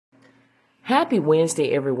Happy Wednesday,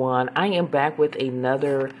 everyone. I am back with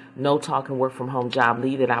another No Talking Work From Home job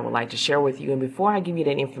lead that I would like to share with you. And before I give you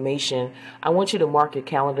that information, I want you to mark your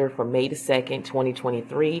calendar for May the 2nd,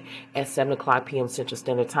 2023 at 7 o'clock p.m. Central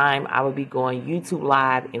Standard Time. I will be going YouTube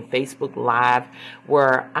Live and Facebook Live,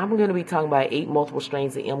 where I'm going to be talking about 8 multiple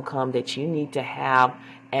streams of income that you need to have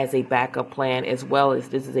as a backup plan, as well as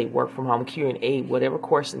this is a work from home Q&A. Whatever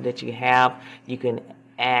question that you have, you can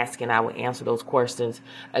ask and I will answer those questions.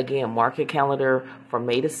 Again, mark your calendar for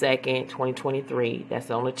May the 2nd, 2023.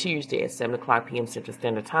 That's on a Tuesday at 7 o'clock p.m. Central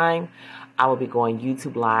Standard Time. I will be going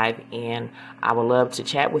YouTube Live and I would love to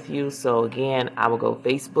chat with you. So again, I will go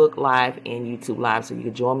Facebook Live and YouTube Live. So you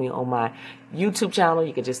can join me on my YouTube channel.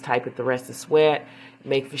 You can just type it The Rest Is Sweat.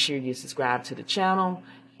 Make for sure you subscribe to the channel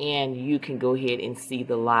and you can go ahead and see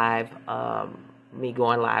the live me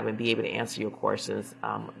going live and be able to answer your questions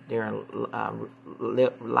during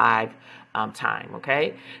live time.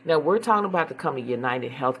 Okay. Now we're talking about the company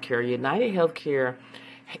United Healthcare. United Healthcare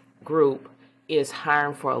Group is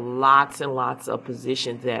hiring for lots and lots of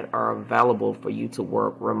positions that are available for you to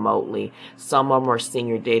work remotely. Some of them are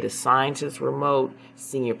senior data scientists remote,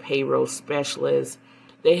 senior payroll specialists.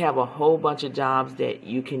 They have a whole bunch of jobs that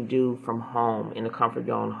you can do from home in the comfort of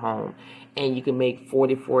your own home. And you can make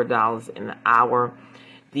 $44 an hour.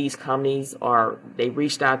 These companies they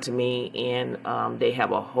reached out to me and they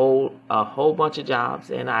have a whole bunch of jobs,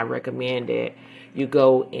 and I recommend that you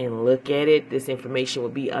go and look at it. This information will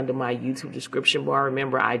be under my YouTube description bar.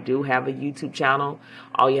 Remember, I do have a YouTube channel.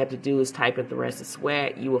 All you have to do is type in The Rest Is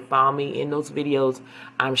Sweat. You will find me in those videos.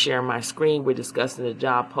 I'm sharing my screen. We're discussing the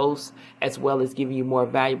job posts as well as giving you more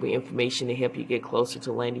valuable information to help you get closer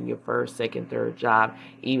to landing your first, second, third job,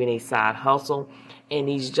 even a side hustle. And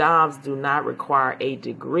these jobs do not require a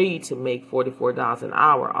degree to make $44 an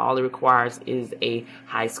hour. All it requires is a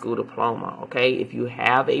high school diploma, okay? If you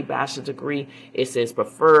have a bachelor's degree, it says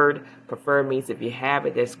preferred. Preferred means if you have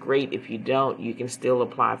it, that's great. If you don't, you can still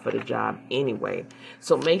apply for the job anyway.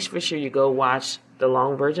 So make sure you go watch the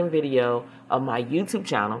long version video of my YouTube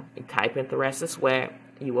channel and type in The Rest Is Sweat.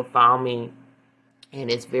 You will find me, and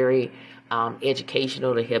it's very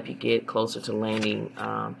educational to help you get closer to landing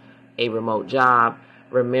a remote job.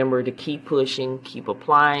 Remember to keep pushing, keep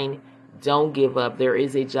applying. Don't give up. There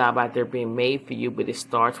is a job out there being made for you, but it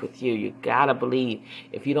starts with you. You gotta believe.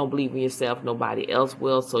 If you don't believe in yourself, nobody else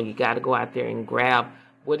will. So you gotta go out there and grab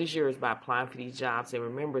what is yours by applying for these jobs. And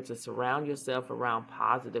remember to surround yourself around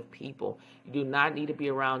positive people. You do not need to be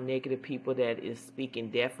around negative people that is speaking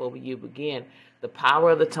death over you. Again, the power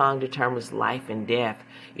of the tongue determines life and death.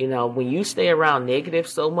 You know, when you stay around negative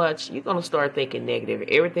so much, you're going to start thinking negative.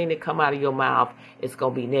 Everything that come out of your mouth is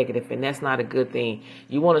going to be negative, and that's not a good thing.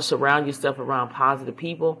 You want to surround yourself around positive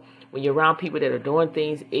people. When you're around people that are doing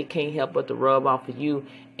things, it can't help but to rub off of you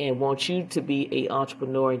and want you to be an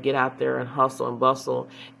entrepreneur and get out there and hustle and bustle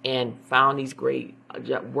and find these great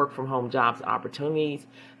work from home jobs opportunities.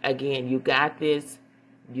 Again, you got this.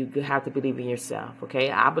 You have to believe in yourself, okay?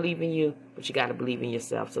 I believe in you, but you got to believe in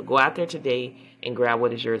yourself. So go out there today and grab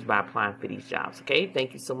what is yours by applying for these jobs, okay?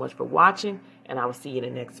 Thank you so much for watching, and I will see you in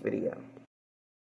the next video.